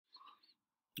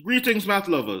Greetings, math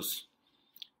lovers.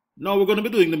 Now we're going to be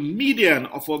doing the median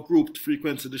of our grouped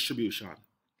frequency distribution.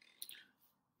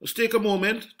 Let's take a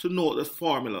moment to note the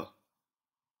formula.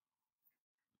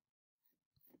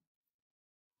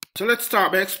 So let's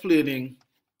start by explaining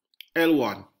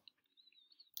L1.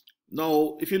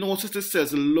 Now, if you notice, it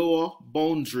says the lower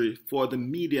boundary for the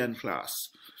median class.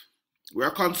 We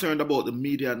are concerned about the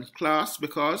median class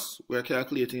because we're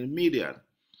calculating the median.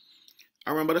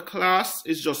 And remember, the class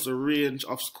is just a range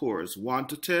of scores, 1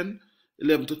 to 10,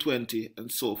 11 to 20,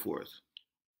 and so forth.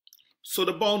 So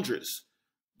the boundaries,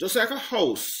 just like a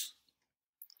house,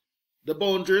 the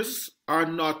boundaries are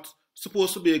not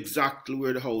supposed to be exactly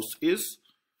where the house is.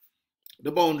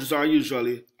 The boundaries are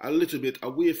usually a little bit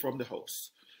away from the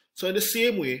house. So in the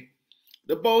same way,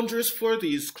 the boundaries for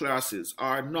these classes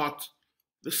are not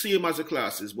the same as the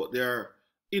classes, but they are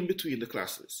in between the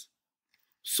classes.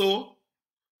 So,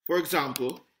 for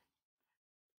example,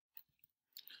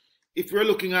 if we're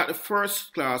looking at the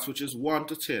first class, which is 1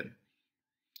 to 10,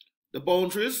 the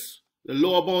boundaries, the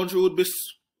lower boundary would be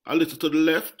a little to the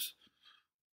left,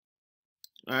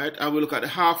 right? And we look at the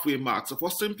halfway mark. So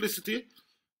for simplicity,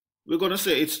 we're going to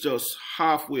say it's just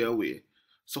halfway away.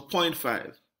 So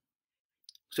 0.5.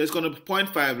 So it's going to be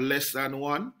 0.5 less than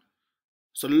 1.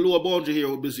 So the lower boundary here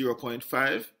would be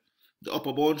 0.5. The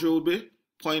upper boundary would be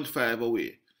 0.5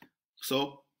 away.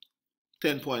 So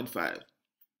 10.5.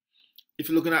 If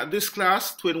you're looking at this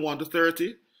class, 21 to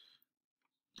 30,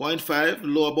 0.5,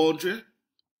 lower boundary,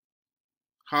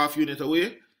 half unit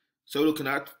away. So we're looking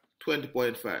at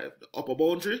 20.5. The upper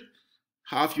boundary,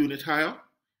 half unit higher,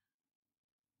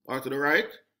 or to the right,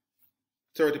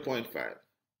 30.5.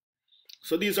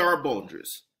 So these are our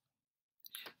boundaries.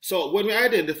 So when we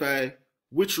identify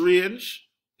which range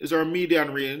is our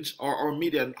median range or our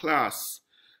median class,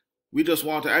 we just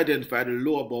want to identify the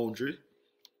lower boundary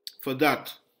for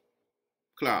that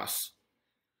class.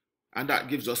 And that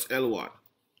gives us L1.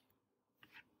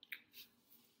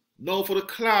 Now for the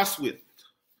class width.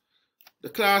 The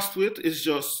class width is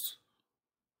just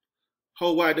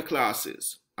how wide the class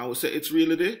is. I would say it's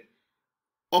really the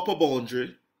upper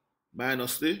boundary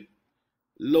minus the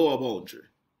lower boundary.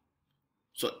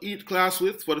 So each class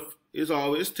width is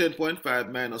always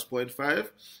 10.5 minus 0.5,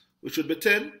 which would be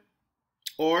 10,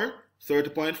 or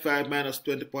 30.5 minus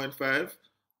 20.5,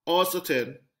 also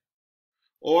 10,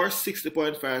 or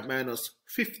 60.5 minus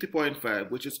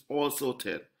 50.5, which is also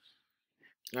 10.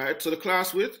 All right, so the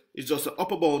class width is just the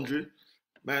upper boundary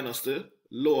minus the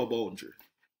lower boundary.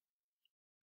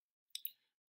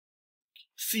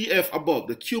 CF above,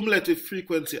 the cumulative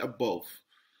frequency above.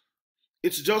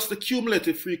 It's just the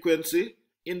cumulative frequency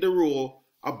in the row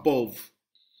above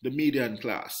the median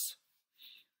class.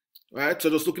 Right, so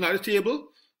just looking at the table,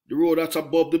 the row that's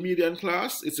above the median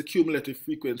class, it's a cumulative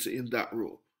frequency in that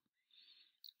row.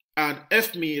 And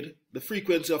Fmed, the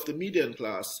frequency of the median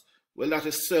class, well, that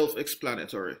is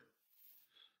self-explanatory.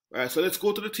 Right, so let's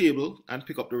go to the table and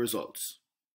pick up the results.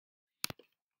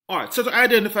 All right, so to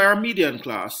identify our median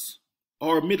class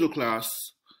or middle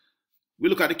class, we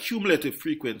look at the cumulative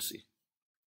frequency.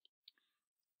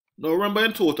 Now remember,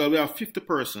 in total we have 50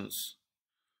 persons.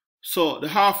 So the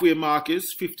halfway mark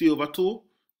is 50 over 2,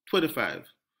 25.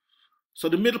 So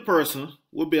the middle person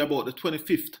would be about the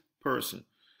 25th person.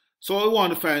 So what we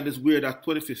want to find is where that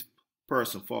 25th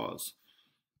person falls.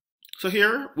 So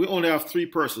here we only have 3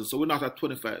 persons, so we're not at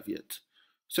 25 yet.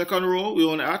 Second row, we're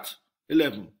only at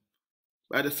 11.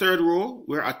 By the third row,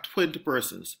 we're at 20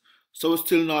 persons. So we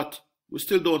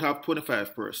still don't have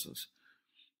 25 persons.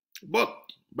 But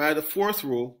by the fourth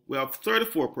row, we have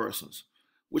 34 persons,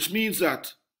 which means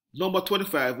that number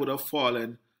 25 would have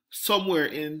fallen somewhere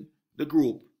in the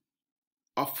group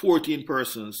of 14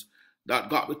 persons that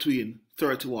got between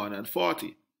 31 and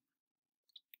 40.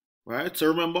 Right? So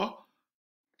remember,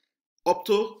 up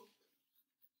to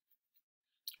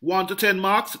 1 to 10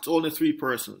 marks, it's only 3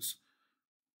 persons.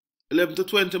 11 to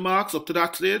 20 marks, up to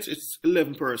that stage, it's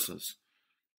 11 persons.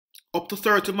 Up to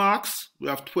 30 marks, we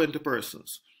have 20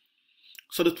 persons.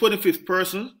 So the 25th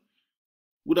person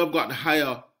would have gotten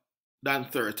higher than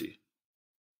 30.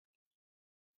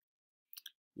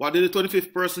 What did the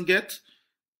 25th person get?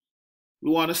 We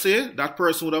want to say that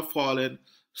person would have fallen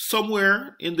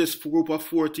somewhere in this group of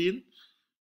 14.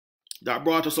 That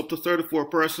brought us up to 34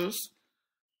 persons.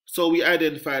 So we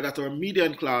identify that our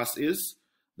median class is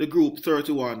the group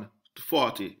 31 to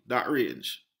 40, that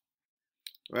range.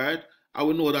 Right? And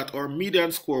we know that our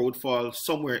median score would fall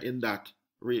somewhere in that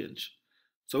range.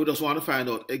 So we just want to find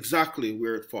out exactly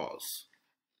where it falls.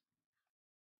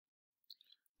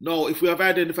 Now, if we have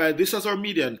identified this as our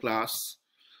median class,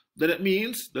 then it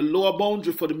means the lower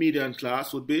boundary for the median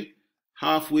class would be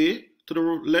halfway to the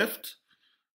left,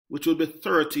 which would be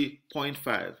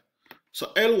 30.5.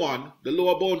 So L1, the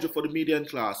lower boundary for the median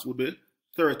class, would be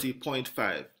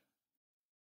 30.5.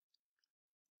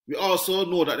 We also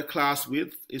know that the class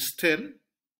width is 10.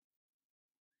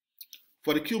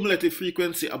 For the cumulative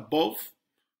frequency above,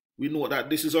 we know that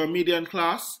this is our median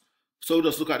class. So we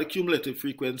just look at the cumulative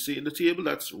frequency in the table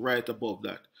that's right above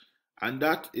that. And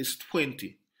that is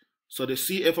 20. So the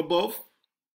CF above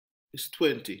is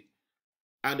 20.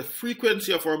 And the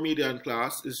frequency of our median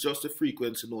class is just the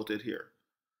frequency noted here,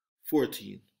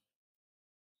 14.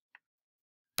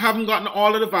 I haven't gotten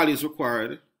all of the values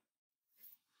required.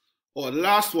 The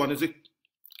last one is a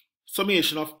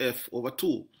summation of F over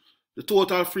 2. The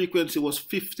total frequency was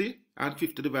 50, and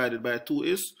 50 divided by 2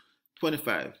 is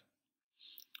 25.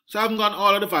 So I haven't gotten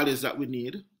all of the values that we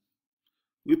need.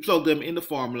 We plug them in the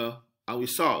formula and we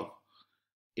solve.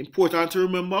 Important to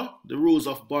remember the rules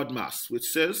of BODMAS, which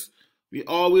says we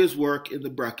always work in the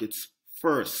brackets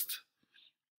first.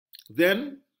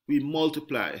 Then we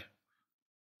multiply.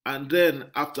 And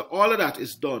then after all of that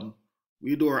is done,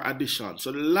 we do our addition.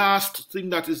 So the last thing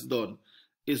that is done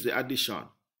is the addition.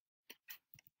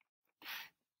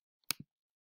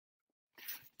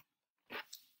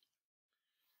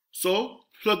 So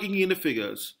plugging in the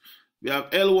figures, we have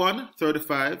L1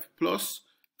 35 plus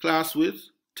class width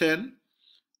 10,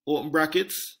 open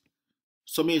brackets,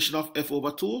 summation of F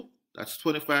over 2, that's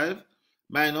 25,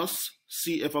 minus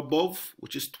CF above,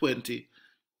 which is 20,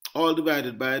 all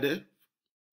divided by the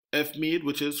F mid,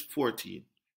 which is 14.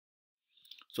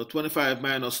 So 25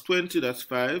 minus 20, that's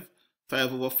 5.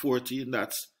 5 over 14,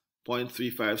 that's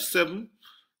 0.357.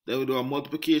 Then we do a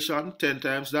multiplication. 10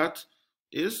 times that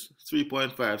is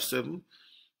 3.57.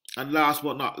 And last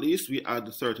but not least, we add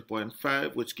the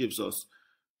 30.5, which gives us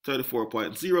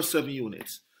 34.07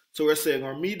 units. So we're saying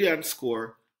our median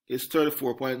score is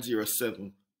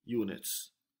 34.07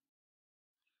 units.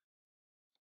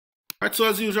 Alright, so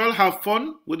as usual, have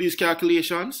fun with these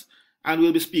calculations, and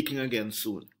we'll be speaking again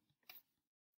soon.